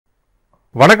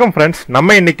வணக்கம் ஃப்ரெண்ட்ஸ்,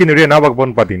 நம்ம இன்னைக்கு நிறைய என்ன பார்க்க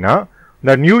போறோம்னு பார்த்தீங்கன்னா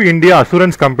இந்த new India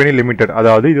assurance company limited.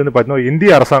 அதாவது இது வந்து பார்த்தீங்கன்னா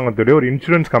இந்திய அரசாங்கத்துடைய ஒரு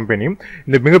இன்சூரன்ஸ் கம்பெனி.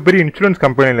 இந்த மிகப்பெரிய இன்சூரன்ஸ்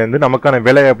கம்பெனிலேருந்து நமக்கான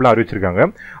வேலை வாய்ப்புலாம் அறிவிச்சிருக்காங்க.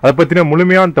 அதை பற்றின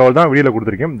முழுமையான தகவல் தான் வீடியோவில்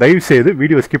கொடுத்துருக்கேன். தயவு செய்து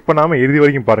வீடியோ ஸ்கிப் பண்ணாமல் இறுதி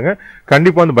வரைக்கும் பாருங்கள்.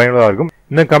 கண்டிப்பாக வந்து பயனுள்ளதாக இருக்கும்.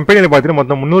 இந்த கம்பெனியில் பார்த்தீங்கன்னா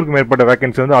மொத்தம் 300க்கும் மேற்பட்ட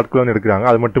வேகன்சி வந்து ஆட்கள் வந்து எடுக்கிறாங்க.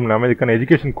 அது மட்டும் இல்லாமல் இதுக்கான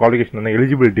எஜுகேஷன் குவாலிஃபிகேஷன் என்ன,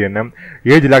 எலிஜிபிலிட்டி என்ன,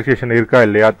 ஏஜ் ரிலாக்ஸேஷன் இருக்கா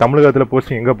இல்லையா, தமிழகத்தில்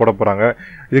போஸ்டிங் எங்கே போட போகிறாங்க,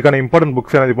 இதுக்கான இம்பார்ட்டன்ட்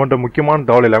புக்ஸ் இது போன்ற முக்கியமான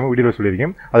தகவல் எல்லாமே வீடியோவில்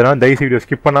சொல்லியிருக்கேன். அதனால் தயவுசெய்து வீடியோ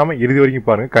ஸ்கிப் பண்ணாமல் இறுதி வரைக்கும்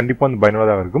பாருங்கள். கண்டிப்பாக வந்து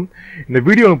பயனுள்ளதாக இருக்கும். இந்த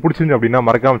வீடியோ உங்களுக்கு பிடிச்சிருந்து அப்படின்னா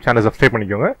மறக்காம சேனல் சப்ஸ்கிரைப்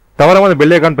பண்ணிக்கோங்க. தவறாம அந்த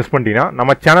பெல் ஐகான் பிரஸ் பண்ணிட்டீங்கன்னா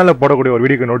நம்ம சேனலில் போடக்கூடிய ஒரு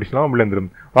வீடியோக்கு நோட்டிஸ்லாம் உங்களுக்கு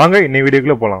வந்துடும். வாங்க இன்னைக்கு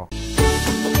வீடியோக்குள்ள போகலாம்.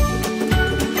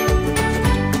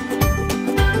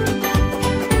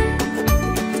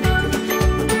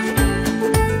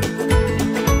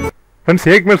 ஃப்ரெண்ட்ஸ்,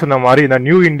 ஏற்கனவே சொன்ன மாதிரி இந்த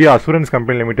new India assurance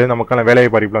company limited நமக்கான வேலையை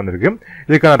அறிவிப்புலாம் வந்திருக்கு.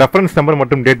 இதுக்கான ரெஃபரன்ஸ் நம்பர்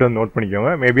மற்றும் டேட் வந்து நோட்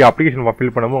பண்ணிக்கோங்க. மேபி அப்ளிகேஷன்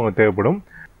ஃபில் பண்ணும்போது உங்களுக்கு தேவைப்படும்.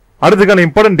 அடுத்துக்கான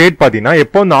இம்பார்ட்டன்ட் டேட் பார்த்தீங்கன்னா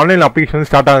எப்போ வந்து ஆன்லைன் அப்ளிகேஷன்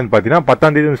ஸ்டார்ட் ஆகுதுன்னு பார்த்தீங்கன்னா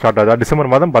 10ஆம் தேதி ஸ்டார்ட் ஆகுது. டிசம்பர்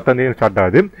மாதம் 10ஆம் தேதி ஸ்டார்ட்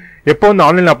ஆகுது. எப்போ வந்து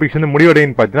ஆன்லைன் அப்ளிகேஷன்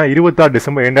முடிவடைன்னு பார்த்தீங்கன்னா 26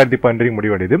 டிசம்பர் 2012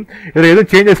 முடிவடையுது. இதில் எதுவும்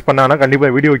சேஞ்சஸ் பண்ணாங்கன்னா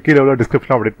கண்டிப்பாக வீடியோ கீழே உள்ள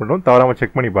டிஸ்கிரிப்ஷன் அப்டேட் பண்ணுறோம். தவறாமல்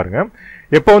செக் பண்ணி பாருங்க.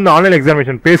 எப்போ வந்து ஆன்லைன்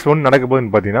எக்ஸாமினேஷன் பேஸ் 1 நடக்க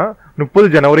போகுதுன்னு பார்த்தீங்கன்னா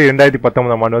 30 ஜனவரி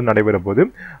 2019 வந்து நடைபெற போகுது.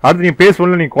 அடுத்து நீங்கள் பேஸ்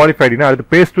 1 நீங்கள் குவாலிஃபை ஆகிட்டீங்கன்னா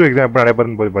அடுத்து பேஸ் 2 எக்ஸாம் எப்போ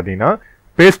நடைபெறும் போது பார்த்தீங்கன்னா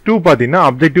பேஸ் 2 பார்த்தீங்கன்னா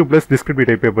objective plus descriptive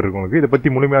type paper இருக்கும். உங்களுக்கு இதை பற்றி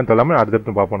முழுமையான சொல்லாமல்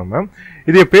அடுத்தடுத்து பார்ப்போம். நம்ம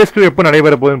இது பேஸ் 2 எப்போ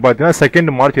நடைபெற போகுதுன்னு பார்த்தீங்கன்னா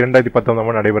 2 மார்ச்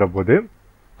 2019 நடைபெற போகுது.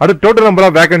 அடுத்து டோட்டல் நம்பர்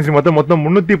ஆஃப் வேகன்சி மொத்தம்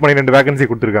 312 வேகன்சி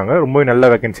கொடுத்துருக்காங்க. ரொம்ப நல்ல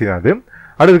வேகன்சி தான் அது.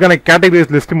 அதுக்கான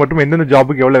கேட்டகரிஸ் லிஸ்ட் மட்டும் எந்தெந்த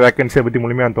ஜாபுக்கு எவ்வளோ வேகன்சியை பற்றி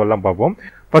முழுமையான சொல்லலாம் பார்ப்போம்.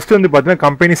 ஃபர்ஸ்ட் வந்து பார்த்தீங்கன்னா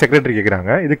கம்பெனி செக்ரட்டரி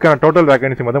கேட்குறாங்க. இதுக்கான டோட்டல்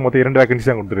வேகன்சி மொத்தம் 2 வேகன்சி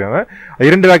தான் கொடுத்துருக்காங்க.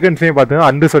 2 வேகன்சியும் பார்த்தீங்கன்னா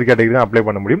அன்ரிசர்வ் கேட்டகரி தான் அப்ளை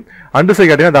பண்ண முடியும். அன்ரிசர்வ்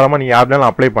கேட்டகரி தாராளமாக நீங்கள் யாருனாலும்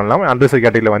அப்ளை பண்ணலாம். அன்ரிசர்வ்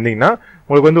கேட்டகரியில் வந்தீங்கன்னா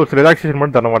உங்களுக்கு வந்து ஒரு ரிலாக்ஸேஷன்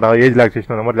மட்டும் தர மாட்டாங்க. ஏஜ்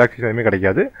ரிலாக்ஸேஷன் அந்த மாதிரி ரிலாக்ஸேஷன் எதுவுமே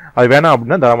கிடைக்காது. அது வேணாம்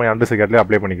அப்படின்னா தாராளமாக அன்ரிசர்வ் கேட்டகரியில்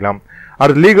அப்ளை பண்ணிக்கலாம்.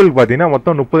 அடுத்து லீகலுக்கு பார்த்தீங்கன்னா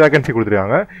மொத்தம் 30 வேகன்சி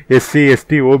கொடுத்துருக்காங்க. எஸ்சி,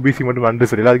 எஸ்டி, ஓபிசி மற்றும்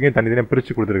அன்ரிசர்வ் எல்லாத்துக்கும் தனித்தனியாக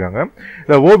பிரித்து கொடுத்துருக்காங்க.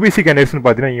 இல்லை ஓபிசி கேண்டிடேட்ஸ்னு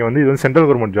பார்த்தீங்கன்னா இங்கே வந்து இது வந்து சென்ட்ரல்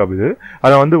கவர்மெண்ட் ஜாப். இது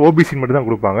அதை வந்து ஓபிசி மட்டும் தான்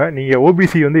கொடுப்பாங்க. நீங்கள்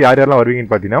ஓபிசி வந்து யாரெல்லாம்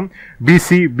வருவீங்கன்னு பார்த்தீங்கன்னா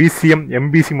பிசி, பிசிஎம்,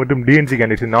 எம்பிசி மற்றும் டிஎன்சி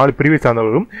கேண்டிடேட்ஸ் 4 பிரிவை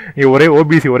சார்ந்தவர்களும் நீங்கள் ஒரே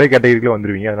ஓபிசி ஒரே கேட்டகரியில்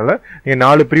வந்துருவீங்க. அதனால் நீங்கள்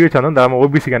 4 பிரிவை சார்ந்தவங்க தாராளமாக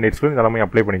ஓபிசி கேண்டிடேட்ஸ்க்கு தாராளமாக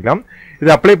அப்ளை பண்ணிக்கலாம்.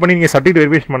 இது அப்ளை பண்ணி நீங்கள் சர்டிஃபிகேட்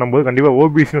வெரிஃபிகேஷன் பண்ணும்போது கண்டிப்பாக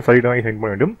ஓபிசின்னு சர்டிஃபிகேட் வாங்கி சென்ட்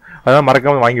பண்ண வேண்டும். அதனால்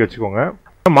மறக்காமல் வாங்கி வச்சுக்கோங்க.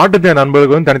 மாற்றுத்திறன்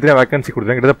நண்பர்களுக்கு வந்து தனித்தனியாக வேகன்சி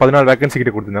கொடுத்தாங்க. கிட்டத்தட்ட 14 வேகன்சி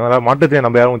கிட்ட கொடுத்துருந்தாங்க. அதாவது மாற்றுத்திறன்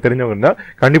நம்ம யாரும் தெரிஞ்சவங்க இருந்தால்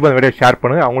கண்டிப்பாக அந்த வீடியோ ஷேர்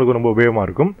பண்ணுங்க. அவங்களுக்கு ரொம்ப உபயோகமாக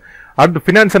இருக்கும். அடுத்து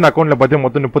ஃபினான்ஸ் அண்ட் அக்கௌண்ட்ல பார்த்தீங்கன்னா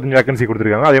மொத்தம் 35 வேகன்சி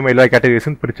கொடுத்துருக்காங்க. அதே மாதிரி எல்லா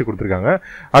கேட்டகரிஸும் பிரித்து கொடுத்துருக்காங்க.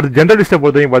 அடுத்து ஜெனரலிஸ்ட்டை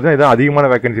பொறுத்தவரைக்கும் பார்த்தீங்கன்னா இதான் அதிகமான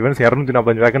வேகன்சி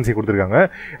 245 வேகன்சி கொடுத்துருக்காங்க.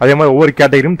 அதே மாதிரி ஒவ்வொரு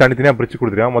கேட்டகரியும் தனித்தனியாக பிரித்து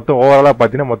கொடுத்துருக்காங்க. மொத்தம் ஓவராலாக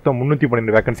பார்த்தீங்கன்னா மொத்தம்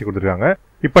 312 வேகன்சி கொடுத்துருக்காங்க.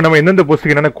 இப்போ நம்ம எந்தெந்த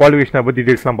போஸ்ட்டுக்கு என்னென்ன குவாலிஃபிகேஷனை பற்றி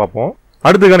டீடைல்ஸ்லாம் பார்ப்போம்.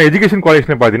 அடுத்துக்கான எஜுகேஷன்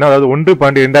குவாலிஃபிகேஷன் பார்த்தீங்கன்னா அதாவது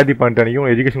 1/12/2012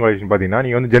 எஜுகேஷன் குவாலிஃபிகேஷன் பார்த்தீங்கன்னா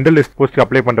நீங்கள் வந்து ஜெனரலிஸ்ட் போஸ்ட்டுக்கு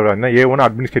அப்ளை பண்ணுறதா இருந்தால் A1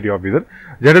 administrative officer,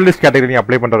 generalist category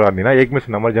apply பண்ணுறதா இருந்தீங்கன்னா ஏற்கனவே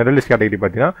சொன்ன மாதிரி ஜெனரலிஸ்ட் கேட்டகரி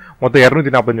பார்த்தீங்கன்னா மொத்தம்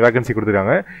 245 வேகன்சி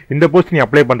கொடுத்துருக்காங்க. இந்த போஸ்ட் நீங்கள்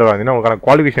அப்ளை பண்ணுறதா இருந்தீங்கன்னா உங்களுக்கான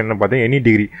குவாலிஃபிகேஷன் என்ன பார்த்தீங்கன்னா எனி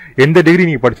டிகிரி, எந்த டிகிரி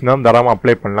நீங்கள் படிச்சிருந்தாலும் தாராளமாக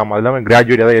அப்ளை பண்ணலாம். அது இல்லாமல்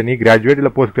கிராஜுவேட், அதாவது எனி கிராஜுவேட்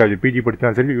இல்லை போஸ்ட் கிராஜுவேட், பிஜி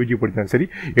படிச்சாலும் சரி, யூஜி படிச்சாலும் சரி,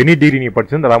 எனி டிகிரி நீங்கள்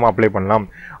படிச்சிருந்தாலும் தாராளமாக அப்ளை பண்ணலாம்.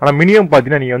 ஆனால் மினிமம்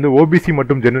பார்த்தீங்கன்னா நீங்கள் வந்து ஓபிசி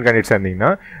மற்றும் ஜெனரல் கேண்டிடேட்ஸாக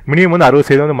இருந்தீங்கன்னா மினிமம் வந்து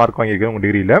 60% மார்க் வாங்கியிருக்கீங்க உங்கள்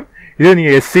டிகிரியில். இதே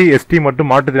நீங்கள் எஸ்சி, எஸ்டி மற்றும்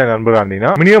மாற்றுத்திறன் நண்பர்களாக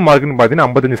இருந்தீங்கன்னா மினிமம் மார்க்னு பார்த்தீங்கன்னா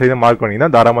 55% மார்க் வாங்கினா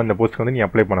தாராளமாக இந்த போஸ்ட்டுக்கு வந்து நீங்கள்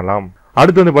அப்ளை பண்ணலாம்.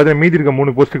 அடுத்து வந்து பார்த்தீங்கன்னா மீதி இருக்க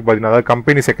 3 போஸ்ட்டுக்கு பார்த்தீங்கன்னா அதாவது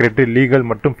கம்பெனி செக்ரட்டரி, லீகல்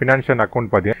மற்றும் ஃபினான்ஷியல் அக்கௌண்ட்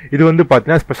பார்த்தீங்கன்னா இது வந்து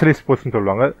பார்த்தீங்கன்னா ஸ்பெஷலிஸ்ட் போஸ்ட்னு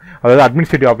சொல்லுவாங்க. அதாவது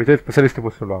அட்மினிஸ்ட்ரேட்டிவ் ஆஃபீஸர் ஸ்பெஷலிஸ்ட்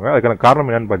போஸ்ட் சொல்லுவாங்க. அதுக்கான காரணம்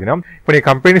என்னன்னு பார்த்தீங்கன்னா இப்போ நீங்கள்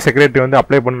கம்பெனி செக்ரட்டரி வந்து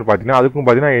அப்ளை பண்ணணும்னு பார்த்தீங்கன்னா அதுக்கும்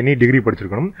பார்த்தீங்கன்னா எனி டிகிரி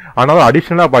படிச்சிருக்கணும். ஆனால்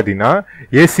அடிஷனலாக பார்த்தீங்கன்னா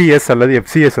ஏசிஎஸ் அல்லது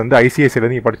எஃப்சிஎஸ் வந்து ஐசிஎஸ்ல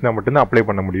நீங்கள் படிச்சிருந்தா மட்டும்தான் அப்ளை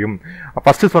பண்ண முடியும்.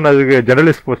 ஃபர்ஸ்ட் சொன்னதுக்கு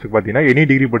ஜெனரலிஸ்ட் போஸ்ட்டுக்கு பார்த்தீங்கன்னா எனி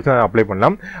டிகிரி படிச்சா அப்ளை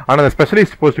பண்ணலாம். ஆனால் அந்த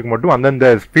ஸ்பெஷலிஸ்ட் போஸ்ட்டுக்கு மட்டும்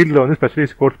அந்தந்த ஃபீல்டில் வந்து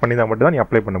ஸ்பெஷலிஸ்ட் கோர்ஸ் பண்ணி தான் மட்டும் தான் நீங்கள்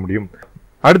அப்ளை பண்ண முடியும்.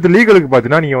 அடுத்து லீகலுக்கு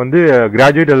பார்த்தீங்கன்னா நீங்கள் வந்து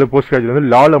கிராஜுவேட் அல்லது போஸ்ட் கிராஜுவேட் வந்து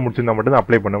லாவில் முடிச்சிருந்தா மட்டும் தான்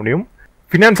அப்ளை பண்ண முடியும்.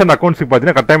 ஃபினான்ஸ் அண்ட் அக்கௌண்ட்ஸுக்கு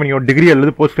பார்த்தீங்கன்னா கட்டாயம் நீங்கள் டிகிரி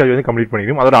அல்லது போஸ்ட் கிராஜுவேட் வந்து கம்ப்ளீட்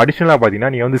பண்ணிக்கணும். அதோட அடிஷனலாக பார்த்தீங்கன்னா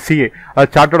நீங்கள் வந்து சிஏ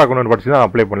அதாவது சார்ட்டர்ட் அக்கௌண்ட் படிச்சு தான்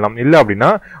அப்ளை பண்ணலாம். இல்லை அப்படின்னா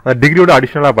அந்த டிகிரியோட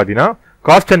அடிஷனலாக பார்த்தீங்கன்னா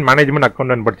காஸ்ட் அண்ட் மேனேஜ்மெண்ட்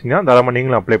அக்கௌண்ட் படிச்சிங்கன்னா தாராளமாக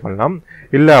நீங்களும் அப்ளை பண்ணலாம்.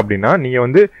 இல்லை அப்படின்னா நீங்கள்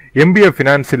வந்து எம்பிஏ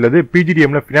ஃபினான்ஸ் இல்லது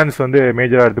பிஜிடிஎம்ல ஃபினான்ஸ் வந்து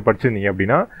மேஜராக எடுத்து படிச்சிருந்தீங்க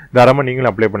அப்படின்னா தாராளமாக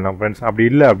நீங்களும் அப்ளை பண்ணலாம் ஃப்ரெண்ட்ஸ். அப்படி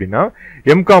இல்லை அப்படின்னா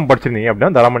எம்காம் படிச்சிருந்தீங்க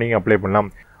அப்படின்னா தாராளமாக நீங்கள் அப்ளை பண்ணலாம்.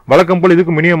 வழக்கம் போல்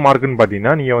இதுக்கு மினிமம் மார்க்குன்னு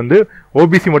பார்த்தீங்கன்னா நீங்கள் வந்து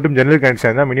ஓபிசி மற்றும் ஜெனரல் கேண்டிடேட்ஸ்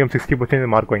இருந்தால் மினிமம்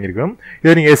 60% மார்க் வாங்கியிருக்கணும்.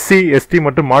 இதை நீங்கள் எஸ்சி, எஸ்டி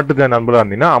மற்றும் மாற்றுத்திறன் நண்பர்களாக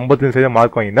இருந்தீங்கன்னா 55%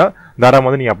 மார்க் வாங்கியிருந்தால் தாராளமாக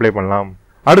வந்து நீங்கள் அப்ளை பண்ணலாம்.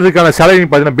 அடுத்துக்கான சேலரி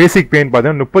பார்த்தீங்கன்னா பேசிக் பேன்னு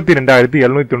பார்த்தீங்கன்னா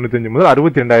 32,795 முதல்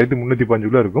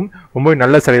 62,315 இருக்கும். ரொம்ப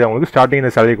நல்ல சேலரி தான். உங்களுக்கு ஸ்டார்டிங்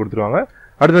இந்த சேலரி கொடுத்துருவாங்க.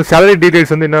 அடுத்த சேலரி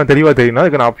டீடைல்ஸ் வந்து என்ன தெளிவாக தெரியும்னா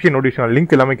அதுக்கான ஆப்ஷன் நோட்டிஃபிகேஷன்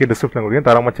லிங்க் எல்லாமே டிஸ்கிரிப்ஷன் கொடுங்க.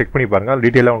 தரமாக செக் பண்ணி பாருங்க. அது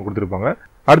டீட்டெயிலாக அவங்க கொடுத்துருப்பாங்க.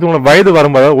 அடுத்து உங்களுக்கு வயது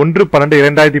வரும்போது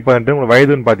 1/12/2018 உங்களுக்கு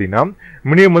வயதுன்னு பார்த்தீங்கன்னா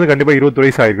மினிமம் வந்து கண்டிப்பாக 20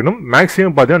 வயசு ஆகிருக்கணும்.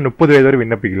 மேக்ஸிமம் பார்த்தீங்கன்னா 30 வயது வரை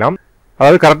விண்ணப்பிக்கலாம்.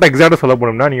 அதாவது கரெக்டாக எக்ஸாக்டாக சொல்ல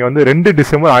போனோம்னா நீங்கள் வந்து 2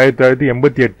 டிசம்பர்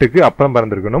 1988 அப்புறம்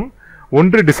பிறந்திருக்கணும்.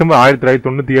 1 டிசம்பர்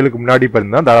 1997 முன்னாடி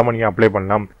பிறந்தா தாராளமாக நீங்கள் அப்ளை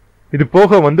பண்ணலாம். இது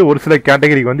போக வந்து ஒரு சில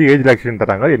கேட்டகரிக்கு வந்து ஏஜ் ரிலாக்ஸேஷன்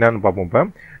தராங்க. என்னன்னு பார்ப்போம். இப்போ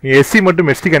நீங்கள் எஸ்சி மற்றும்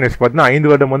எஸ்டி கேண்டிடேட்ஸ் பார்த்தீங்கன்னா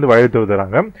 5 வருடம் வந்து வயது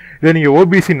தராங்க. இதே நீங்கள்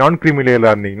ஓபிசி நான் கிரீமி லேயரில்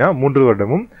இருந்தீங்கன்னா 3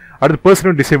 வருடமும், அடுத்து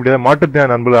பர்சனல் டிசபிலிட்டி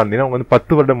மாற்றுத்திறன் நண்பர்களாக இருந்தீங்கன்னா அவங்க வந்து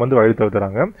 10 வருடம் வந்து வயது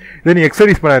தராங்க. இதே நீங்கள்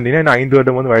எக்ஸர்சைஸ் பண்ண இருந்தீங்கன்னா இன்னும் 5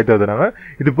 வருடம் வந்து வயது தராங்க.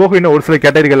 இது போக இன்னும் ஒரு சில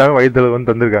கேட்டகரி எல்லாமே வயது வந்து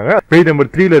தந்திருக்காங்க. பேஜ்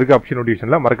நம்பர் 3ல இருக்க ஆப்ஷன்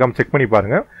நோட்டிஃபிகேஷன்ல மறக்காம செக் பண்ணி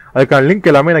பாருங்க. அதுக்கான லிங்க்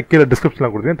எல்லாமே நான் கீழே டிஸ்கிரிப்ஷன்ல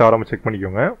கொடுத்துருக்கேன், தவறாம செக்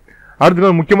பண்ணிக்கோங்க. அடுத்து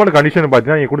ஒரு முக்கியமான கண்டிஷன்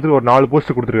பார்த்தீங்கன்னா நீங்கள் கொடுத்துட்டு ஒரு 4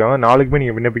 போஸ்ட் கொடுத்துருக்காங்க. 4க்குமே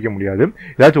நீங்கள் விண்ணப்பிக்க முடியாது.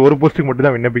 ஏதாச்சும் ஒரு போஸ்ட்டுக்கு மட்டும்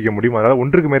தான் விண்ணப்பிக்க முடியும். அதனால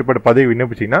ஒன்றுக்கு மேற்பட்ட பதவி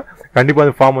விண்ணப்பிச்சிங்கன்னா கண்டிப்பாக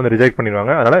அந்த ஃபார்ம் வந்து ரிஜெக்ட்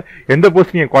பண்ணிடுவாங்க. அதனால எந்த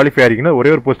போஸ்ட் நீங்கள் குவாலிஃபை ஆகிறீங்கன்னா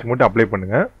ஒரே ஒரு போஸ்ட்டுக்கு மட்டும் அப்ளை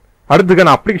பண்ணுங்க.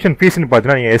 அடுத்துக்கான அப்ளிகேஷன் ஃபீஸ்னு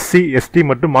பார்த்தீங்கன்னா நீங்கள் எஸ்சி எஸ்டி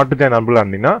மற்றும் மாற்றுத்திறன் நண்பர்களாக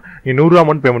இருந்தீங்கன்னா நீங்கள் 100 ரூபா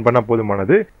மட்டும் பேமெண்ட் பண்ணால்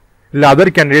போதுமானது. இல்லை அதர்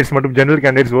கேண்டிடேட்ஸ் மற்றும் ஜெனரல்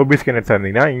கேண்டிடேட்ஸ் ஓபிசி கேண்டிடேட்ஸ்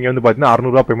இருந்தீங்கன்னா இங்கே வந்து பார்த்தீங்கன்னா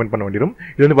 600 ரூபா பேமெண்ட் பண்ண வேண்டியும்.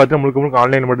 இது வந்து பார்த்தீங்கன்னா முழுக்க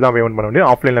ஆன்லைன் மட்டும் தான் பேமெண்ட் பண்ண வேண்டியும்.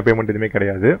 ஆஃப்லைனில் பேமெண்ட் எதுவுமே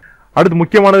கிடையாது. அடுத்து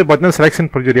முக்கியமானது பார்த்தீங்கன்னா செலக்ஷன்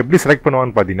ப்ரொசீஜர் எப்படி செலக்ட்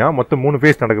பண்ணுவாங்கன்னு பார்த்தீங்கன்னா மொத்தம் 3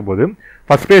 ஃபேஸ் நடக்கும் போது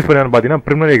ஃபர்ஸ்ட் ஃபேஸ் பார்த்தீங்கன்னா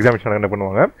ப்ரிலிமினரி எக்ஸாமினேஷன் என்ன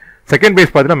பண்ணுவாங்க. செகண்ட்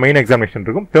ஃபேஸ் பார்த்தீங்கன்னா மெயின் எக்ஸாமினேஷன்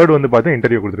இருக்கும். தேர்ட் வந்து பார்த்தீங்கன்னா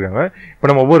இன்டர்வியூ கொடுத்துருக்காங்க. இப்போ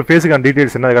நம்ம ஒவ்வொரு ஃபேஸுக்கான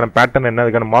டீடைல்ஸ் என்ன, அதுக்கான பேட்டர்ன் என்ன,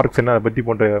 அதுக்கான மார்க்ஸ் என்ன, அதை பற்றி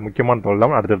போன்ற முக்கியமான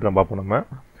தகவல் அடுத்தடுத்து நம்ம பார்ப்போம். நம்ம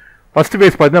ஃபர்ஸ்ட்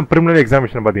ஃபேஸ் பார்த்தீங்கன்னா ப்ரிலிமினரி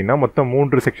எக்ஸாமினேஷன் பார்த்தீங்கன்னா மொத்தம்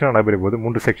 3 செக்ஷன் நடைபெற போகுது.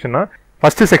 3 செக்ஷனா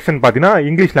ஃபர்ஸ்ட் செக்ஷன் பார்த்தீங்கன்னா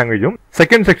இங்கிலீஷ் லாங்குவேஜும்,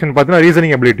 செகண்ட் செக்ஷன் பார்த்தீங்கன்னா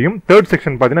ரீசனிங் அபிலிட்டியும், தேர்ட்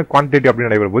செக்ஷன் பார்த்தீங்கன்னா குவான்டிட்டி அப்படின்னு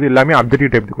நடைபெற போது. எல்லாமே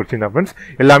அப்ஜெக்டிவ் டைப் கொஸ்டின் தான் ஃப்ரெண்ட்ஸ்.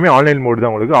 எல்லாமே ஆன்லைன் மோடு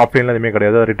தான் உங்களுக்கு. ஆஃப்லைனில் எதுவுமே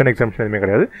கிடையாது. ரிட்டன் எக்ஸாமினேஷன் எதுவுமே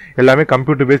கிடையாது. எல்லாமே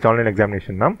கம்ப்யூட்டர் பேஸ்ட் ஆன்லைன்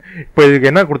எக்ஸாமினேஷன் தான். இப்போ இதுக்கு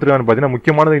என்ன கொடுத்துருக்காங்கன்னு பார்த்தீங்கன்னா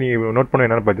முக்கியமானது நீங்கள் நோட் பண்ண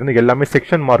என்னன்னு பார்த்தீங்கன்னா எல்லாமே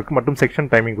செக்ஷன் மார்க் மற்றும்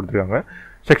செக்ஷன் டைமிங் கொடுத்துருக்காங்க.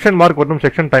 செக்ஷன் மார்க் மற்றும்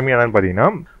செக்ஷன் டைமிங் என்னன்னு பார்த்தீங்கன்னா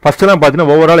ஃபர்ஸ்ட்லாம்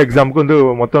பார்த்தீங்கன்னா ஓவரால் எக்ஸாமுக்கு வந்து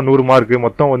மொத்தம் 100 மார்க்,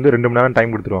 மொத்தம் வந்து 2 மணி நேரம்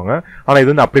டைம் கொடுத்துருவாங்க. ஆனால்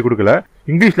இது வந்து அப்படி கொடுக்கல.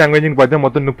 இங்கிலீஷ் லாங்குவேஜ்னு பார்த்தீங்கன்னா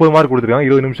மொத்தம் 30 மார்க் கொடுத்துருக்காங்க,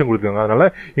 20 நிமிஷம் கொடுத்துருக்காங்க. அதனால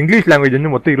இங்கிலீஷ் லாங்குவேஜ்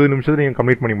வந்து மொத்தம் 20 நிமிஷத்துல நீங்கள்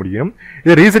கம்ப்ளீட் பண்ணி முடியும்.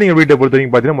 இது ரீசனிங் அபிலிட்டியை பொறுத்த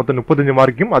வரைக்கும் பார்த்தீங்கன்னா மொத்தம் 35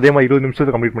 மார்க்கும் அதே மாதிரி 20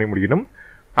 நிமிஷத்தை கம்ப்ளீட் பண்ணி முடியும்.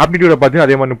 ஆப்டிடியூட பார்த்தீங்கன்னா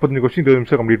அதே மாதிரி 35 கொஸ்டின் 20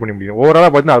 நிமிஷம் கம்ப்ளீட் பண்ணி முடியும். ஓவராலாக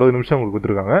பார்த்தீங்கன்னா 60 நிமிஷம் உங்களுக்கு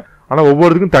கொடுத்துருக்காங்க. ஆனால்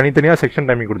ஒவ்வொருக்கும் தனித்தனியாக செக்ஷன்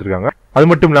டைமிங் கொடுத்துருக்காங்க. அது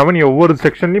மட்டும் இல்லாமல் நீங்கள் ஒவ்வொரு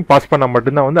செக்ஷன்லையும் பாஸ் பண்ணால்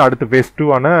மட்டும்தான் வந்து அடுத்த ஃபேஸ் 2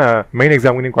 ஆன மெயின்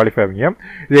எக்ஸாமுக்கு நீங்கள் குவாலிஃபை ஆவீங்க.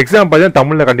 இது எக்ஸாம் பார்த்தீங்கன்னா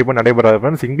தமிழில் கண்டிப்பாக நடைபெறாது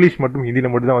ஃப்ரெண்ட்ஸ். இங்கிலீஷ் மற்றும் ஹிந்தியில்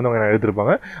மட்டும் தான் வந்து அவங்க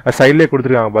எடுத்திருப்பாங்க. சைட்லேயே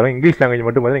கொடுத்துருக்காங்க பாருங்க. இங்கிலீஷ் லாங்குவேஜ்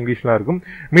மட்டும் பார்த்தீங்கன்னா இங்கிலீஷ்லாம் இருக்கும்.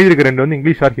 மீதி இருக்க 2 வந்து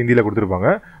இங்கிலீஷ் ஆர் ஹிந்தியில்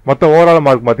கொடுத்துருப்பாங்க. மொத்தம் ஓவரால்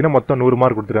மார்க் பார்த்தீங்கன்னா மொத்தம் 100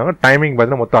 மார்க் கொடுத்துருக்காங்க. டைமிங்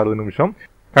பார்த்தீங்கன்னா மொத்தம் 60 நிமிஷம்.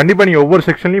 கண்டிப்பாக நீங்கள் ஒவ்வொரு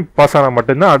செக்ஷன்லையும் பாஸ் ஆனால்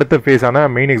மட்டும்தான் அடுத்த ஃபேஸ் ஆன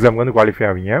மெயின் எக்ஸாமுக்கு வந்து குவாலிஃபை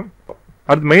ஆவீங்க.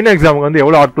 அடுத்து மெயின் எக்ஸாமுக்கு வந்து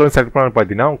எவ்வளோ ஆட்களை செலக்ட் பண்ணு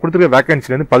பார்த்தீங்கன்னா கொடுத்துருக்க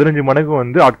வேகன்சிலேருந்து 15 மடங்கு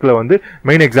வந்து ஆட்களை வந்து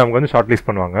மெயின் எக்ஸாமுக்கு வந்து ஷார்ட் லிஸ்ட்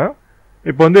பண்ணுவாங்க.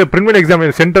 இப்போ வந்து ப்ரிலிமினரி எக்ஸாம்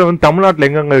சென்டர் வந்து தமிழ்நாட்டில்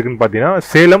எங்கெங்க இருக்குன்னு பார்த்தீங்கன்னா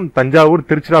சேலம், தஞ்சாவூர்,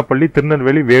 திருச்சிராப்பள்ளி,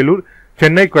 திருநெல்வேலி, வேலூர்,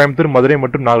 சென்னை, கோயம்புத்தூர், மதுரை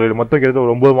மற்றும் நாகர்கோவில் மொத்தம் கிட்டத்தட்ட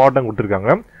ஒரு 9 மாவட்டம்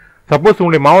கொடுத்துருக்காங்க. சப்போஸ்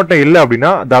உங்களுடைய மாவட்டம் இல்லை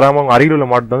அப்படின்னா தாராளமாக அருகில் உள்ள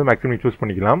மாவட்டத்தை வந்து மேக்ஸிமம் சூஸ்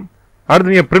பண்ணிக்கலாம்.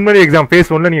 அடுத்து நீங்கள் ப்ரிலிமினரி எக்ஸாம்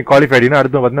ஃபேஸ் 1ல நீங்கள் குவாலிஃபை ஆகிட்டீங்கன்னா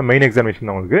அடுத்து பார்த்தீங்கன்னா மெயின் எக்ஸாமினேஷன்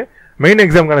தான் உங்களுக்கு. மெயின்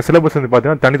எக்ஸாமுக்கான சிலபஸ் வந்து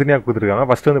பார்த்தீங்கன்னா தனித்தனியாக கொடுத்துருக்காங்க.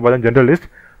 ஃபர்ஸ்ட் வந்து பார்த்தீங்கன்னா ஜெனரலிஸ்ட்.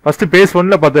 ஃபர்ஸ்ட் ஃபேஸ்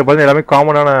 1ல பார்த்தீங்கன்னா எல்லாமே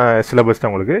காமனான சிலபஸ் தான்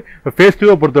உங்களுக்கு. இப்போ ஃபேஸ்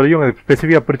 2 பொறுத்த வரைக்கும்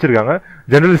ஸ்பெசிஃபிக்காக பிரிச்சிருக்காங்க.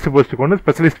 ஜெனரலிஸ்ட் போஸ்ட்டுக்கு ஒன்று,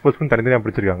 ஸ்பெஷலிஸ்ட் போஸ்ட்டுக்கு தனித்தனியாக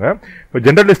பிரிச்சிருக்காங்க. இப்போ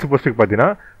ஜெனரலிஸ்ட் போஸ்ட்டுக்கு பார்த்தீங்கன்னா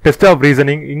test of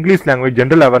reasoning, English language,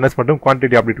 general awareness மற்றும்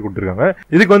குவான்டிட்டி அப்டேட் கொடுத்துருக்காங்க.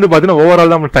 இதுக்கு வந்து பார்த்தீங்கன்னா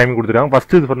ஓவரால் தான் டைமிங் கொடுத்துருக்காங்க.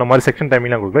 ஃபர்ஸ்ட் சொன்ன மாதிரி செக்ஷன்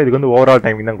டைமிங்லாம் கொடுக்கல. இதுக்கு வந்து ஓவரால்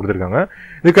டைமிங் தான் கொடுத்துருக்காங்க.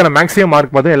 இதுக்கான மேக்ஸிமம்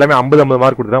மார்க் பார்த்தீங்கன்னா எல்லாமே 50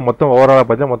 மார்க் கொடுத்துருக்காங்க. மொத்தம் ஓவரால்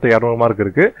பார்த்தீங்கன்னா மொத்தம் 200 மார்க்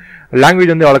இருக்கு.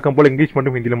 லாங்குவேஜ் வந்து வழக்கம் போல இங்கிலீஷ்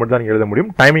மற்றும் ஹிந்தியில் மட்டும் தான் எழுத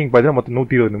முடியும். டைமிங் பார்த்தீங்கன்னா மொத்தம்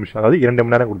 120 நிமிஷம், அதாவது 2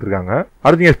 மணி நேரம் கொடுத்துருக்காங்க.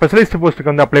 அடுத்து நீங்கள் ஸ்பெஷலிஸ்ட்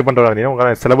போஸ்ட்டுக்கு வந்து அப்ளை பண்ணுறாங்க.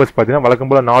 சிலபஸ் பார்த்தீங்கன்னா வழக்கம்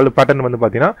போல 4 பேட்டர்ன் வந்து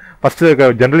பார்த்தீங்கன்னா ஃபர்ஸ்ட்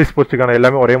ஜெனரலிஸ்ட் போஸ்ட்டுக்கான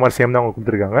எல்லாமே ஒரே மாதிரி சேம் தான் அவங்க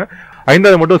கொடுத்துருக்காங்க.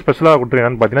 5வது மட்டும் ஸ்பெஷலாக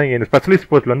கொடுத்துருக்காங்கன்னு பார்த்தீங்கன்னா இந்த ஸ்பெஷலிஸ்ட்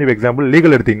போஸ்ட்ல வந்து எக்ஸாம்பிள்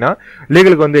லீகல் எடுத்தீங்கன்னா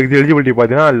லீகலுக்கு வந்து எலிஜிபிலிட்டி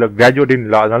பார்த்தீங்கன்னா கிராஜுவேட் இன்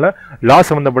லா, அதனால லா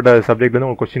சம்பந்தப்பட்ட சப்ஜெக்ட் வந்து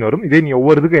உங்களுக்கு கொஸ்டின் வரும். இதே நீ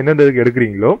ஒவ்வொருக்கும் எந்தெந்த இதுக்கு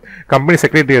எடுக்கிறீங்களோ கம்பெனி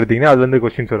செக்ரட்டரி எடுத்தீங்கன்னா அது வந்து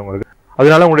கொஸ்டின்ஸ் வரும் உங்களுக்கு.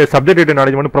 அதனால உங்களுடைய சப்ஜெக்ட்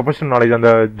நாலேஜ் மட்டும் ப்ரொஃபஷனல் நாலேஜ், அந்த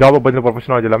ஜாபை பற்றின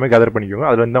ப்ரொஃபஷனல் நாலேஜ் எல்லாமே கேதர் பண்ணிக்கோங்க.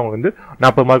 அதுல வந்து அவங்க வந்து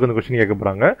 40 மார்க் வந்து கொஸ்டின் கேட்க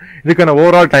போறாங்க. இதுக்கான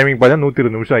ஓவரால் டைமிங் பார்த்தீங்கன்னா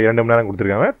 120 நிமிஷம், 2 மணி நேரம்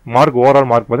கொடுத்துருக்காங்க. மார்க் ஓவரால்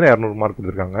மார்க் பார்த்தீங்கன்னா 200 மார்க்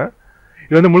கொடுத்துருக்காங்க.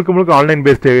 இது வந்து முழுக்க ஆன்லைன்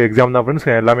பேஸ்ட் எக்ஸாம் தான் ஃப்ரெண்ட்ஸ்.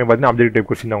 எல்லாமே பார்த்தீங்கன்னா அப்ஜெக்டிவ் டைப்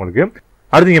கொஸ்டின் தான் உங்களுக்கு.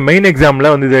 அடுத்து நீங்கள் மெயின்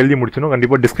எக்ஸாமில் வந்து இதை எழுதி முடிச்சணும்.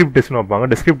 கண்டிப்பாக டிஸ்கிரிப்ட் டெஸ்ட்னு வைப்பாங்க.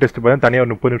 டிஸ்கிரிப்ட் டெஸ்ட் பார்த்தீங்கன்னா தனியாக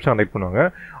ஒரு 30 நிமிஷம் கனெக்ட் பண்ணுவாங்க.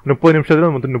 30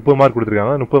 நிமிஷத்தில் மொத்தம் 30 மார்க்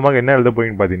கொடுத்துருக்காங்க. 30 மார்க் என்ன எழுத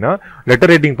போயின்னு பார்த்தீங்கன்னா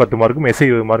லெட்டர் ரைட்டிங் 10 மார்க்கும் எஸ்ஐ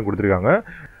 20 மார்க் கொடுத்துருக்காங்க.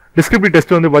 டிஸ்கிரிப்டிவ்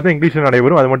டெஸ்ட் வந்து பார்த்தீங்கன்னா இங்கிலீஷில்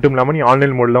நடைபெறும். அது மட்டும் இல்லாமல் நீ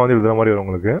ஆன்லைன் மோடில் வந்து எழுதுற மாதிரி வரும்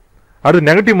உங்களுக்கு. அடுத்து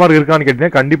நெகட்டிவ் மார்க் இருக்கான்னு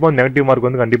கேட்டீங்கன்னா கண்டிப்பாக நெகட்டிவ் மார்க்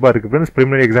வந்து கண்டிப்பாக இருக்கு ஃப்ரெண்ட்ஸ்.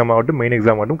 ப்ரிலிமினரி எக்ஸாம் ஆகட்டும் மெயின்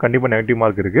எக்ஸாம் ஆகட்டும் கண்டிப்பாக நெகட்டிவ்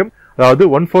மார்க் இருக்கு. அதாவது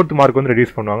 1/4 மார்க் வந்து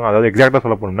ரெடியூஸ் பண்ணுவாங்க. அதாவது எக்ஸாக்டாக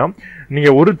சொல்ல போனோம்னா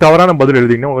நீங்கள் ஒரு தவறான பதில்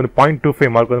எழுதிங்கன்னா வந்து 0.25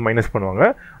 மார்க் வந்து மைனஸ் பண்ணுவாங்க.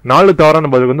 4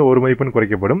 தவறான பதில் வந்து 1 மதிப்பெண்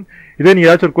குறைக்கப்படும். இதே நீ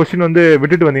ஏதாச்சும் ஒரு கொஸ்டின் வந்து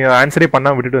விட்டுட்டு வந்தீங்க, ஆன்சரே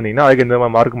பண்ணாமல் விட்டுட்டு வந்தீங்கன்னா அதுக்கு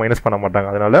எந்த மார்க் மைனஸ் பண்ண மாட்டாங்க.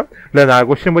 அதனால இல்லை நான்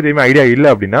கொஸ்டின் பற்றி எதுவுமே ஐடியா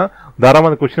இல்லை அப்படின்னா தாராளமாக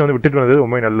அந்த கொஸ்டின் வந்து விட்டுட்டு வந்தது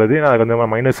ரொம்ப நல்லது. அதுக்கு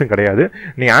அந்த மைனஸும் கிடையாது.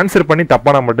 நீங்கள் ஆன்சர் பண்ணி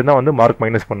தப்பானா மட்டும்தான் வந்து மார்க்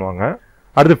மைனஸ் பண்ணுவாங்க.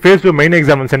 அடுத்து ஃபேஸ் 2 மெயின்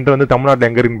எக்ஸாம் சென்டர் வந்து தமிழ்நாட்டில்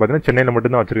எங்க இருக்குன்னு பார்த்தீங்கன்னா சென்னையில்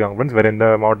மட்டும் தான் வச்சிருக்காங்க ஃப்ரெண்ட்ஸ். வேற எந்த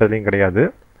மாவட்டத்திலையும் கிடையாது.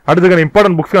 அடுத்துக்கான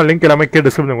இம்பார்ட்டன்ட் புக்ஸ் லிங்க் எல்லாமே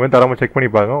டிஸ்கிரிப்ஷன் தரமா செக் பண்ணி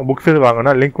பாருங்க. புக்ஸ் எது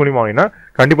வாங்கினா லிங்க் மூலியம் வாங்கினா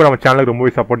கண்டிப்பாக நம்ம சேனலுக்கு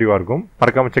ரொம்பவே சப்போர்ட்டிவாக இருக்கும்.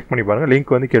 மறக்காம செக் பண்ணி பாருங்க.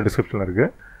 லிங்க் வந்து டிஸ்கிரிப்ஷனில் இருக்கு.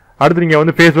 அடுத்து நீங்கள்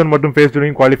வந்து ஃபேஸ் 1 மற்றும் ஃபேஸ்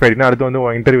 2 குவாலிஃபை ஆகிட்டீங்கன்னா அடுத்து வந்து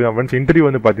இன்டர்வியூ தான் ஃப்ரெண்ட்ஸ். இன்டர்வியூ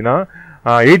வந்து பார்த்தீங்கன்னா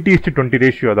 80:20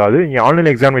 ரேஷியோ. அதாவது நீங்கள்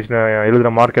ஆன்லைன் எக்ஸாமினேஷன்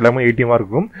எழுதுகிற மார்க் எல்லாமே 80 மார்க்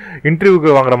இருக்கும்,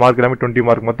 இன்டர்வியூக்கு வாங்குற மார்க் எல்லாமே 20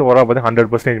 மார்க், மொத்தம் ஓவரால் பார்த்து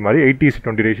 100% மாதிரி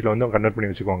 80:20 ரேஷியோவில் வந்து கன்வெர்ட்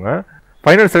பண்ணி வச்சுக்கோங்க.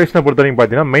 ஃபைனல் செலெக்ஷனை பொறுத்த வரைக்கும்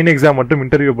பார்த்தீங்கன்னா மெயின் எக்ஸாம் மற்றும்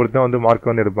இன்டர்வியூ பொறுத்து தான் வந்து மார்க்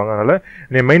வந்து எடுப்பாங்க. அதனால்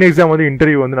நீங்கள் மெயின் எக்ஸாம் வந்து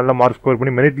இன்டர்வியூ வந்து நல்ல மார்க் ஸ்கோர்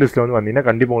பண்ணி மெரிட் லிஸ்ட்டில் வந்து வந்தீங்கன்னா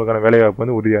கண்டிப்பாக உங்களுக்கான வேலை வாய்ப்பு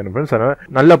வந்து உறுதியாக இருக்கும். அதனால்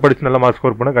நல்லா படிச்சு நல்ல மார்க்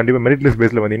ஸ்கோர் பண்ணால் கண்டிப்பாக மெரிட் லிஸ்ட்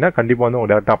பேஸில் வந்தீங்கன்னா கண்டிப்பாக வந்து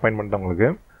உங்கள் டேரக்டாக அப்பாயின்மெண்ட் தான் உங்களுக்கு.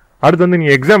 அடுத்து வந்து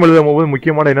நீங்கள் எக்ஸாம் எழுதும் போது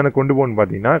முக்கியமான என்னென்ன கொண்டு போகணும்னு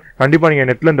பார்த்தீங்கன்னா கண்டிப்பாக நீங்கள்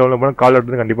நெட்டில் டவுன்லோட் பண்ண கால் லெட்டர்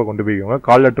வந்து கண்டிப்பாக கொண்டு போய்க்கோங்க.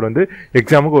 கால் லெட்டர் வந்து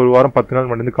எக்ஸாமுக்கு ஒரு வாரம் 10 நாள்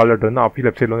மட்டும் கால் லெட்டர் வந்து அஃபீஷியல்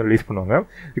வெப்சைட்டில் வந்து ரிலீஸ் பண்ணுவாங்க.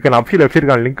 இதுக்கான அஃபீஷியல்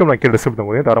வெப்சைட்டுக்கான லிங்க் நான் கீழே டிஸ்கிரிப்ஷன்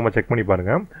கொடுங்க, தரமாக செக் பண்ணி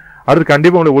பாருங்கள். அடுத்து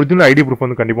கண்டிப்பாக உங்களுக்கு ஒரிஜினல் ஐடி ப்ரூஃப்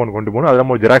வந்து கண்டிப்பாக ஒன்று கொண்டு போகணும்.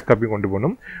 அதெல்லாம் ஒரு ஜெராக்ஸ் காப்பி கொண்டு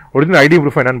போகணும். ஒரிஜினல் ஐடி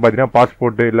ப்ரூஃப் என்னன்னு பார்த்தீங்கன்னா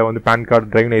பாஸ்போர்ட் இல்லை வந்து pan card,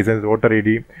 driving licence, voter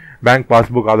ID, bank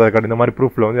passbook, Aadhaar card, இந்த மாதிரி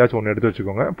ப்ரூஃபில் வந்து ஏதாச்சும் ஒன்று எடுத்து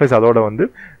வச்சுக்கோங்க. ப்ளஸ் அதோட வந்து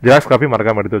ஜெராக்ஸ் காப்பி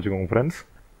மறக்காமல் எடுத்து வச்சுக்கோங்க ஃப்ரெண்ட்ஸ்.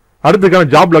 அடுத்துக்கான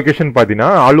ஜாப் லொகேஷன் பார்த்தீங்கன்னா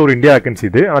ஆல் ஓவர் இந்தியா வேகன்சி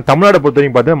இது. ஆனால் தமிழ்நாடு பொறுத்த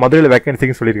வரைக்கும் பார்த்தீங்கன்னா மதுரையில்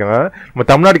வேகன்சின்னு சொல்லியிருக்காங்க. நம்ம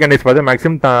தமிழ்நாடு கேண்டிடேட்ஸ் பார்த்தா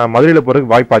மேக்ஸிமம் மதுரையில்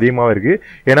போகிறதுக்கு வாய்ப்பு அதிகமாக இருக்குது.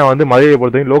 ஏன்னா வந்து மதுரையை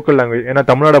பொறுத்த வரைக்கும் லோக்கல் லாங்குவேஜ், ஏன்னா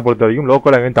தமிழ்நாடை பொறுத்த வரைக்கும்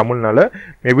லோக்கல் லாங்குவேஜ் தமிழ்னால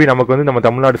மேபி நமக்கு வந்து நம்ம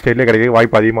தமிழ்நாடு ஸ்டேட்லேயே கிடைக்க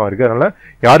வாய்ப்பு அதிகமாக இருக்குது. அதனால்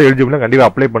யார் எலிஜிபிளாக கண்டிப்பாக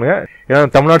அப்ளை பண்ணுங்கள். ஏன்னா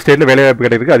தமிழ்நாடு ஸ்டேட்டில் வேலை வாய்ப்பு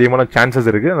கிடைக்கிறதுக்கு அதிகமான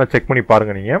சான்சஸ் இருக்குது. அதை செக் பண்ணி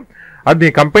பாருங்கள் நீங்கள். அடுத்து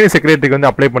நீங்கள் கம்பெனி செக்ரட்டரிக்கு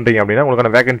வந்து அப்ளை பண்ணுறீங்க அப்படின்னா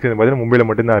உங்களுக்கான வேகன்சி வந்து பார்த்தீங்கன்னா மும்பையில்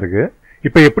மட்டும்தான் இருக்குது.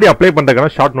 இப்போ எப்படி அப்ளை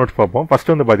பண்ணுறதுக்கான ஷார்ட் நோட்ஸ் பார்ப்போம்.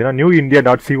 ஃபர்ஸ்ட் வந்து பார்த்தீங்கன்னா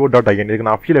newindia.co.in இதுக்கு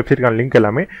நான் அஃபிஷியல் வெப்சைட்கான லிங்க்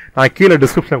எல்லாமே நான் கீழே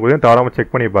டிஸ்கிரிப்ஷன் கொடுத்து தாராளமாக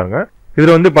செக் பண்ணி பாருங்க.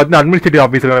 இதில் வந்து பார்த்தீங்கன்னா அட்மினிஸ்ட்ரேட்டிவ்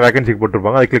ஆஃபீஸில் வேகன்சிக்கு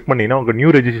போட்டிருப்பாங்க. அதை கிளிக் பண்ணிங்கன்னா உங்களுக்கு நியூ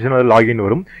ரெஜிஸ்ட்ரேஷன் அது லாகின்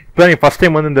வரும். இப்போ நீங்கள் ஃபஸ்ட்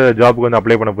டைம் வந்து இந்த ஜாபுக்கு வந்து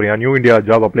அப்ளை பண்ண போறீங்க, நியூ இந்தியா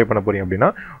ஜாப் அப்ளை பண்ண போறீங்க அப்படின்னா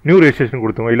நியூ ரெஜிஸ்ட்ரேஷன்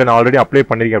கொடுத்துங்க. இல்லை நான் ஆல்ரெடி அப்ளை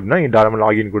பண்ணிருக்கேன் அப்படின்னா நீங்கள் தாராளமாக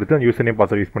லாகின் கொடுத்து அந்த யூசர் நேம்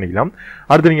பாஸ்வேர்ட் யூஸ் பண்ணிக்கலாம்.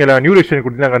 அடுத்து நீங்கள் நியூ ரெஜிஸ்ட்ரேஷன்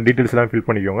கொடுத்து டீட்டெயில்ஸ் எல்லாம் ஃபில்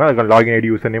பண்ணிக்கோங்க. அதுக்கான லாகின் ஐடி,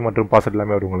 யூசர் நேம் மற்றும் பாஸ்வேர்ட்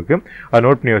எல்லாமே வரும் உங்களுக்கு. அதை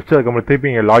நோட் பண்ணி வச்சு அதுக்கப்புறம்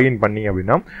திருப்பி நீங்கள் லாகின் பண்ணி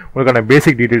அப்படின்னா உங்களுக்கான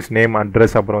பேசிக் டீட்டெயில்ஸ், நேம்,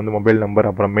 அட்ரஸ், அப்புறம் வந்து மொபைல் நம்பர்,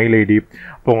 அப்புறம் மெயில் ஐடி,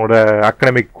 அப்போ உங்களோட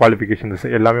அகடமிக் குவாலிஃபிகேஷன்ஸ்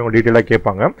எல்லாமே உங்கள் டீட்டெயிலாக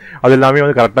கேட்பாங்க. அது எல்லாமே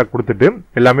வந்து கரெக்டாக கொடுத்துட்டு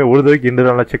எல்லாமே ஒரு தடவைக்கு இந்த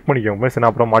நல்லா செக் பண்ணி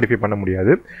அப்புறம் மாடிஃபை பண்ண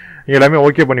முடியாது. எல்லாமே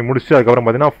ஓகே பண்ணி முடிச்சு அதுக்கப்புறம்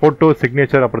பார்த்தீங்கன்னா ஃபோட்டோ,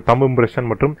 சிக்னேச்சர், அப்புறம் தம்பு இம்ப்ரெஷன்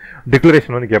மற்றும்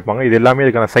டிக்ளரேஷன் வந்து கேட்பாங்க. இது எல்லாமே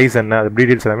இதுக்கான சைஸ் என்ன, அது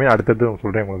டீடைல்ஸ் எல்லாமே அடுத்தது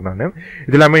சொல்கிறேன் உங்களுக்கு நான்.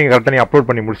 இது எல்லாமே நீங்கள் கரெக்டாக நீங்கள் அப்லோட்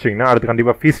பண்ணி முடிச்சிங்கன்னா அடுத்து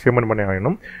கண்டிப்பாக ஃபீஸ் பேமெண்ட் பண்ணி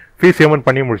ஆகணும். ஃபீஸ் பேமெண்ட்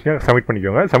பண்ணி முடிச்சுன்னா சப்மிட்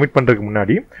பண்ணிக்கோங்க. சப்மிட் பண்ணுறதுக்கு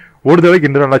முன்னாடி ஒரு தடவைக்கு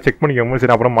இந்த நல்லா செக் பண்ணிக்கோங்க.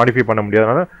 சரி, அப்புறம் மாடிஃபை பண்ண முடியாது.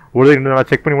 அதனால் ஒரு தடவை இந்த நல்லா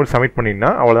செக் பண்ணி முடிச்சு சப்மிட்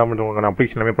பண்ணிங்கன்னா அவ்வளோதான் உங்களுக்கு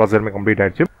அப்ளிகேஷன் எல்லாமே ப்ராசஸ் எல்லாமே கம்ப்ளீட்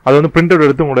ஆயிடுச்சு. அது வந்து பிரிண்ட் அவுட்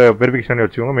எடுத்து உங்களோட வெரிஃபிகேஷன்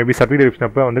வச்சுக்கோங்க. மேபி சர்டிஃபிகேட் வெரிஃபிகேஷன்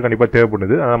அப்போ வந்து கண்டிப்பாக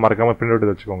தேவைப்படுது. அதனால் மறக்காம பிரிண்ட்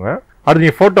அவுட் வச்சுக்கோங்க. அடுத்து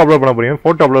நீங்கள் ஃபோட்டோ அப்லோட் பண்ண போறீங்க.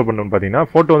 ஃபோட்டோ அப்லோட் பண்ணணும்னு பார்த்தீங்கன்னா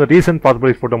ஃபோட்டோ வந்து ரீசன்ட்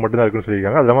பாஸ்போர்ட் ஃபோட்டோ மட்டும் தான் இருக்குன்னு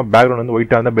சொல்லியிருக்காங்க. அது இல்லாமல் பேக்ரவுண்ட் வந்து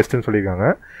ஒயிட்டாக இருந்தால் பெஸ்ட்டுன்னு சொல்லியிருக்காங்க.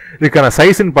 இதுக்கான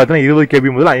சைஸ்ன்னு பார்த்தீங்கன்னா 20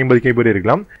 KB முதல் 50 KB வரை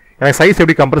இருக்கலாம். எனக்கு சைஸ்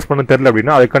எப்படி கம்ப்ரஸ் பண்ண தெரியல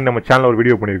அப்படின்னா அதுக்கான நம்ம சேனல் ஒரு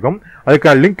வீடியோ பண்ணியிருக்கோம்.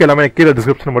 அதுக்கான லிங்க் எல்லாமே கீழே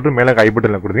டிஸ்கிரிப்ஷன் மட்டும் மேலே ஐ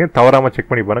பட்டனில் கொடுத்தீங்க. தவறாமல் செக்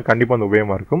பண்ணி பாருங்க, கண்டிப்பாக அந்த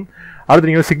உபயோகமாக இருக்கும். அடுத்து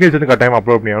நீங்கள் சிக்னேச்சர் வந்து கட்டாயம்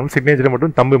அப்லோட் பண்ணியாகணும். சிக்னேச்சர்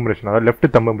மட்டும் தம்பு இம்ப்ரெஷன், அதாவது லெஃப்ட்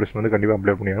தம்பு இம்ப்ரெஷன் வந்து கண்டிப்பாக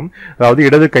அப்லோட் பண்ணியாகணும். அதாவது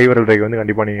இடது கைவிரல் ரேகை வந்து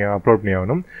கண்டிப்பாக நீங்கள் அப்லோட்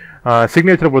பண்ணியாகணும்.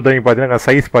 சிக்னேச்சர் பொறுத்தவரைக்கும் பார்த்தீங்கன்னா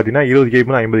சைஸ் பார்த்தீங்கன்னா 20 KB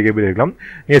 50 KB இருக்கலாம்.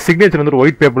 நீங்கள் சிக்னேச்சர் வந்து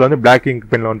ஒயிட் பேப்பரில் வந்து பிளாக் இங்க்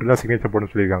பெனில் வந்து தான் சிக்னேச்சர்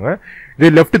போடணும்னு சொல்லியிருக்காங்க.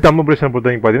 இதே லெஃப்ட் தம்பு இம்ப்ரெஷன்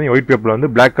பொறுத்தவரைக்கும் பார்த்தீங்கன்னா ஒயிட் பேப்பரில்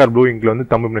வந்து பிளாக் ஆர் ப்ளூ இங்கில் வந்து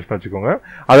தம்பு இம்ப்ரெஷன் வச்சுக்கோங்க.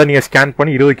 அதை நீங்கள் ஸ்கேன்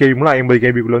பண்ணி 20 KB 50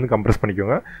 KB வந்து கம்ப்ரஸ்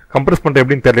பண்ணிக்கோங்க. கம்ப்ரஸ் பண்ணுறது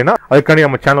எப்படின்னு தெரியலனா அதுக்காண்டி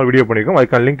நம்ம சேனல் வீடியோ பண்ணிக்கோம்.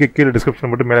 அதுக்கான லிங்க் கீழே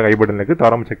டிஸ்கிரிப்ஷன் மட்டும் மேலே ஐ பட்டன் இருக்குது,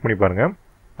 தாராளமாக செக் பண்ணி பாருங்க.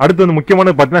 அடுத்து வந்து முக்கியமான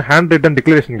பார்த்தீங்கன்னா ஹேண்ட் ரிட்டன்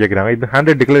டிக்ளரேஷன் கேட்குறாங்க. இது ஹேண்ட்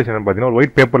ரைட் டிக்ளரேஷன் பார்த்தீங்கன்னா ஒரு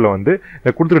ஒயிட் பேப்பரில் வந்து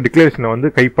கொடுத்துருக்க டிக்ளரேஷனை வந்து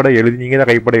கைப்பட எழுதி, நீங்கள் தான்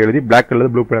கைப்பட எழுதி பிளாக்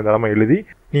கலர் ப்ளூ பென் தரமாக எழுதி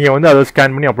நீங்கள் வந்து அதை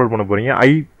ஸ்கேன் பண்ணி அப்லோட் பண்ண போறீங்க.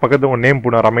 பக்கத்தில் உங்கள் நேம்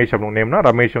போன ரமேஷ் அப்படின்னு நேம்னா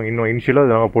ரமேஷ் இன்னும் இனிஷியலாக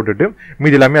அதெல்லாம் போட்டுட்டு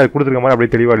மீது எல்லாமே அது கொடுத்துருக்க மாதிரி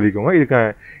அப்படியே தெளிவாக எழுதிக்கோங்க.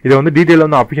 இதை வந்து டீட்டெயில்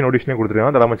வந்து அஃபிஷியல் நோட்டிஃபிகேஷன்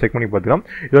கொடுத்துருக்காங்க, அதெல்லாம் செக் பண்ணி பார்த்துக்கலாம்.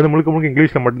 இது வந்து முழுக்க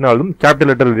இங்கிலீஷில் மட்டும்தான் எழுதும்.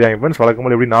 கேபிட்டல் லெட்டர் எழுதியாங்க ஃப்ரெண்ட்ஸ்,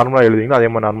 வழக்கமாக எப்படி நார்மலாக எழுதிங்களோ அதே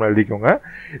மாதிரி நார்மலாக எழுதிக்கோங்க.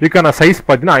 இதுக்கான சைஸ்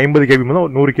பார்த்தீங்கன்னா 50 KB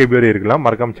முதல் 100 KB வரை இருக்கலாம்.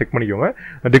 மறக்காம செக் பண்ணிக்கோங்க.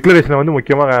 டிக்ளரேஷனை வந்து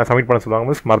முக்கியமாக சப்மிட் பண்ண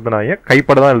சொல்லுவாங்க. மறந்துடாதீங்க,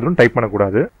 கைப்பட தான் எழுதணும், டைப்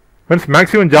பண்ணக்கூடாது. ஃப்ரெண்ட்ஸ்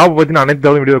மேக்ஸிமம் ஜாப் பார்த்தீங்கன்னா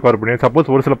அனைத்து வீடியோ கவர் பண்ணி சப்போஸ்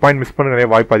ஒரு சில பாயிண்ட் மிஸ் பண்ண நிறைய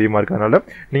வாய்ப்பு அதிகமாக இருக்கிறதுனால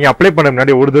நீங்கள் அப்ளை பண்ண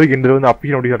முன்னாடி ஒரு தடவை இந்த வந்து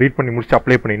அஃபிஷியல் நோட்டிஃபிகேஷன் ரீட் பண்ணி முடிச்சு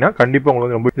அப்ளை பண்ணிங்கன்னா கண்டிப்பாக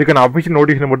உங்களுக்கு ரொம்ப இதுக்கான அஃபிஷியல்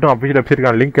நோட்டிஃபிகேஷன் மட்டும் அஃபிஷியல்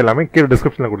வெப்சைட்கான லிங்க் எல்லாமே கீழே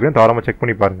டிஸ்கிரிப்ஷனில் கொடுத்துருக்கேன், தாராளமாக செக்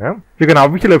பண்ணி பாருங்க. இதுக்கான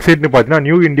அஃபிஷியல் வெப்சைட்னு பார்த்தீங்கன்னா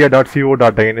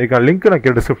newindia.co.in இதுக்கான லிங்க் நான்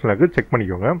கீழே டிஸ்கிரிப்ஷனில் செக்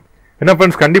பண்ணிக்கோங்க. என்ன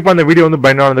ஃப்ரெண்ட்ஸ், கண்டிப்பாக இந்த வீடியோ வந்து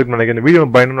பயனுள்ளதாக நினைக்கிறேன். இந்த வீடியோ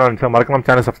பயனுள்ளதாக இருந்துச்சா மறக்காம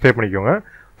சேனல் சப்ஸ்கிரைப் பண்ணிக்கோங்க.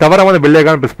 தவறாம பெல்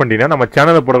ஐகான் பிரஸ் பண்ணிட்டீங்கன்னா நம்ம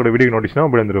சேனலில் போடக்கூடிய வீடியோ நோட்டிஃபிகேஷன்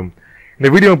அப்படி வந்துடும். இந்த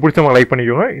வீடியோ பிடிச்சவங்க லைக்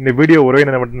பண்ணிக்கோங்க. இந்த வீடியோ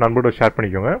உறவினர் மட்டும் நண்பரோட ஷேர்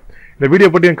பண்ணிக்கோங்க. இந்த வீடியோ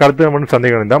பற்றி என் கருத்து மட்டும்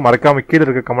சந்தேகம் இருந்தால் மறக்காம கீழே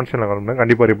இருக்க கமெண்ட் செக்ஷன்ல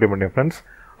கண்டிப்பாக ரிப்ளை பண்ணுங்க friends.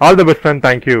 All the best friend,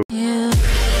 thank you.